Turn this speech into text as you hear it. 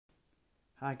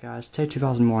Hi guys,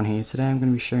 Tay2001 here. Today I'm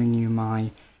going to be showing you my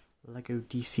LEGO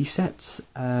DC sets.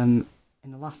 In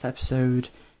the last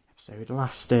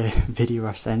video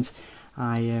I sent,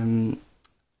 you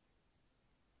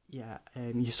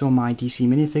saw my DC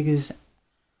minifigures,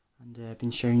 and I've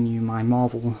been showing you my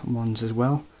Marvel ones as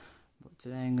well. But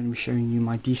today I'm going to be showing you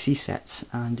my DC sets,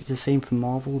 and it's the same for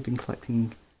Marvel. I've been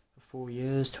collecting for 4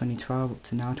 years, 2012 up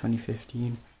to now,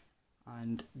 2015.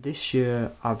 And this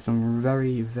year I've done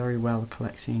very well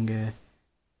collecting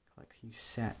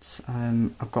sets.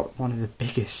 I've got one of the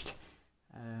biggest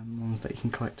ones that you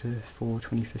can collect for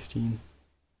 2015.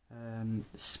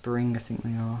 Spring I think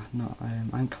they are. Not I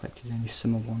haven't collected any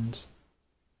summer ones,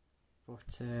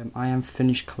 but I am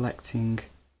finished collecting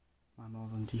my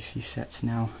Marvel and DC sets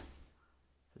now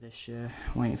for this year.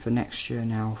 Waiting for next year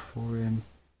now for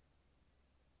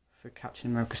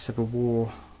Captain America Civil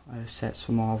War sets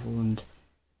for Marvel,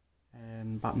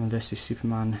 and Batman vs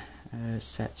Superman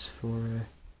sets for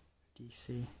DC.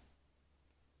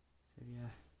 So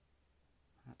yeah,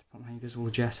 I had to put my invisible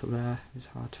jet up there, it was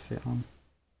hard to fit on.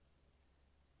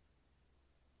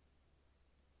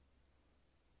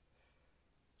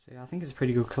 So yeah, I think it's a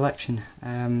pretty good collection.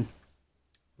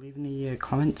 Leave in the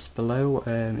comments below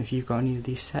if you've got any of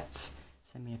these sets,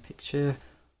 send me a picture,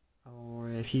 or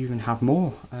if you even have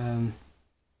more.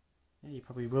 Yeah, you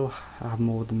probably will have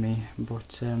more than me, but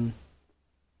this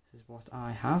is what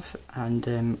I have, and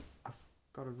I've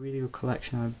got a really good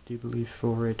collection, I do believe,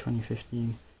 for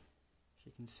 2015, as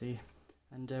you can see.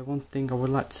 And one thing I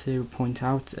would like to point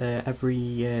out, every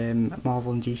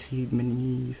Marvel and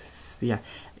DC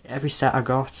every set I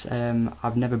got,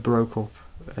 I've never broke up,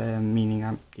 meaning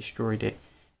I destroyed it.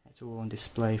 It's all on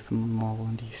display from Marvel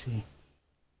and DC.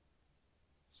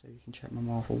 So you can check my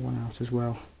Marvel one out as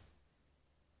well.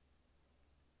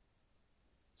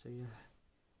 So yeah,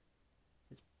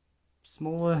 it's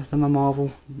smaller than my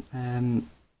Marvel,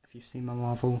 if you've seen my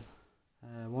Marvel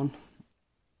one.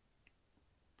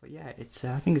 But yeah, it's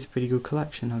I think it's a pretty good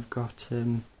collection. I've got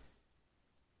a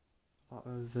lot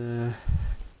of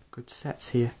good sets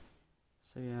here.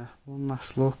 So yeah, one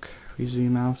last look, we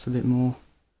zoom out a bit more.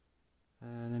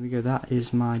 There we go, that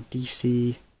is my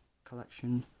DC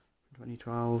collection from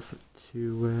 2012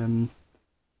 to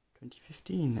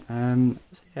 2015.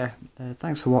 So yeah,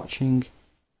 thanks for watching,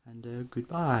 and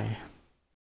goodbye.